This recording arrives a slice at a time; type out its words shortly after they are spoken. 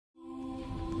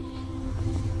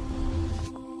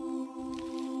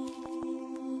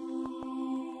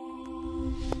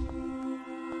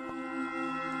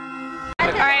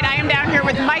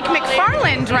with Mike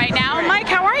McFarland right now. Mike,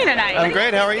 how are you tonight? I'm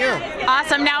great, how are you?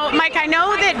 Awesome. Now, Mike, I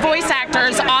know that voice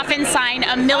actors often sign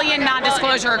a million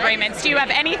non-disclosure agreements. Do you have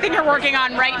anything you're working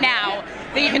on right now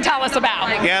that you can tell us about?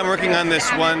 Yeah, I'm working on this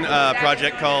one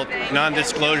project called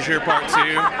Non-Disclosure Part 2,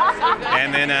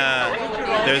 and then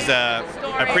there's a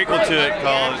prequel to it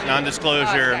called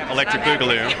Non-Disclosure Electric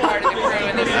Boogaloo.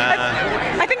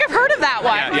 I think I've heard of that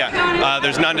one. Yeah.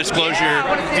 There's Non-Disclosure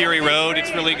Fury Road,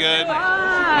 it's really good.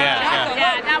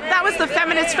 Yeah, that was the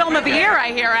feminist film of the year,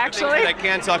 I hear, actually. I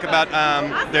can talk about,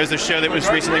 there's a show that was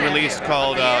recently released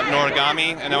called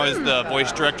Noragami, and I was the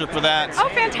voice director for that. Oh,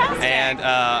 fantastic. And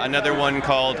another one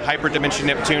called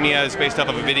Hyperdimension Neptunia is based off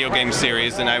of a video game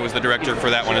series, and I was the director for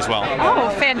that one as well. Oh,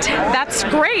 fantastic. That's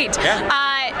great.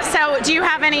 Yeah. So do you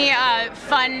have any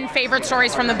fun favorite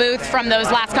stories from the booth from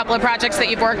those last couple of projects that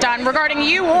you've worked on regarding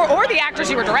you or the actors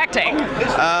you were directing?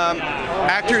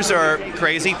 Actors are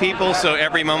crazy people, so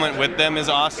every moment with them is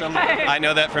awesome. I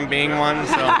know that from being one.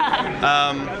 So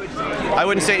I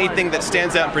wouldn't say anything that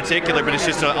stands out in particular, but it's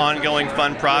just an ongoing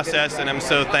fun process, and I'm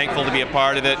so thankful to be a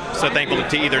part of it, so thankful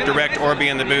to either direct or be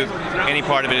in the booth. Any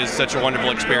part of it is such a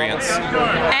wonderful experience.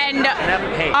 And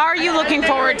are you looking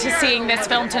forward to seeing this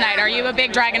film tonight? Are you a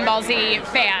big Dragon Ball Z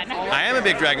fan? I am a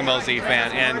big Dragon Ball Z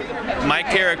fan, and my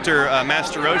character,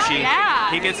 Master Roshi,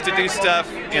 he gets to do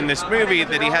stuff in this movie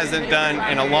that he hasn't done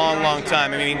in a long, long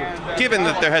time. I mean, given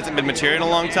that there hasn't been material in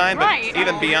a long time, but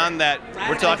even beyond that,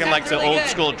 we're talking like the old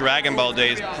school Dragon Ball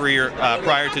days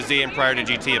prior to Z and prior to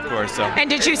GT, of course. So. And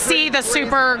did you see the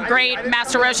super great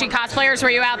Master Roshi cosplayers? Were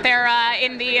you out there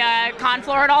in the con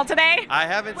floor at all today? I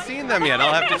haven't seen them yet.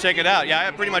 I'll have to check it out. Yeah,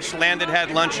 I pretty much landed,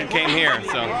 had lunch, and came here.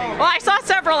 So. Well, I saw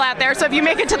several out there, so if you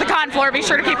make it to the con floor, be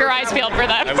sure to keep your eyes peeled for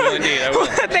them. I will indeed, I will.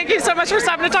 Thank you so much for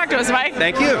stopping to talk to us, Mike.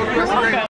 Thank you.